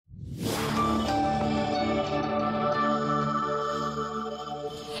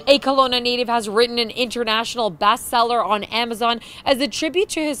A Kelowna native has written an international bestseller on Amazon as a tribute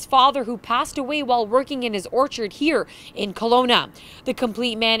to his father who passed away while working in his orchard here in Kelowna. The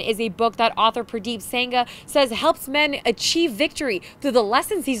Complete Man is a book that author Pradeep Sangha says helps men achieve victory through the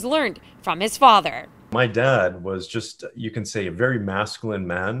lessons he's learned from his father. My dad was just, you can say, a very masculine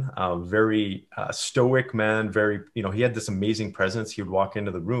man, very stoic man, very, he had this amazing presence. He would walk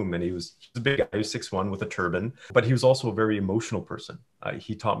into the room and he was a big guy, he was 6'1" with a turban, but he was also a very emotional person.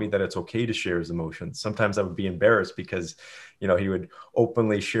 He taught me that it's okay to share his emotions. Sometimes I would be embarrassed because, he would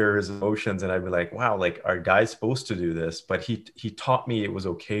openly share his emotions and I'd be like, wow, like, are guys supposed to do this? But he taught me it was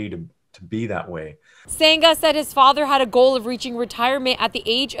okay to be that way. Sangha said his father had a goal of reaching retirement at the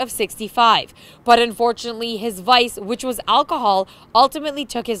age of 65, but unfortunately his vice, which was alcohol, ultimately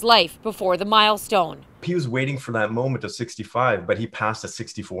took his life before the milestone. He was waiting for that moment of 65, but he passed at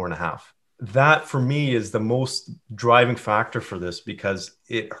 64 and a half. That for me is the most driving factor for this because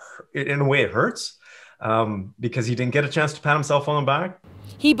it in a way it hurts because he didn't get a chance to pat himself on the back.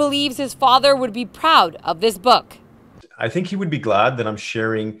 He believes his father would be proud of this book. I think he would be glad that I'm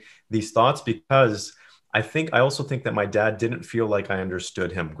sharing these thoughts because I also think that my dad didn't feel like I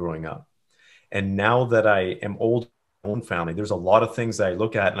understood him growing up. And now that I am old, my own family, there's a lot of things that I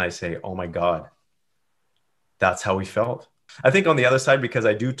look at and I say, oh my God, that's how he felt. I think on the other side, because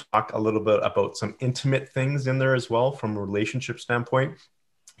I do talk a little bit about some intimate things in there as well from a relationship standpoint,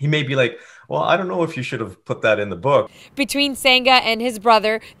 he may be like, well, I don't know if you should have put that in the book. Between Sangha and his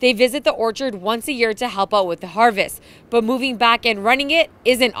brother, they visit the orchard once a year to help out with the harvest. But moving back and running it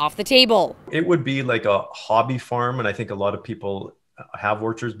isn't off the table. It would be like a hobby farm. And I think a lot of people have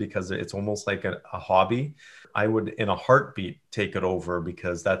orchards because it's almost like a hobby. I would, in a heartbeat, take it over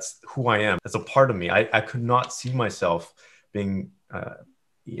because that's who I am. That's a part of me. I could not see myself being,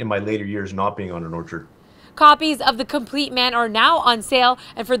 in my later years, not being on an orchard. Copies of The Complete Man are now on sale,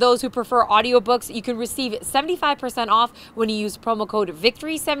 and for those who prefer audiobooks, you can receive 75% off when you use promo code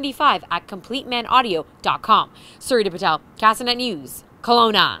VICTORY75 at CompleteManAudio.com. Surya Patel, Castanet News,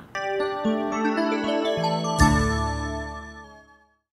 Kelowna.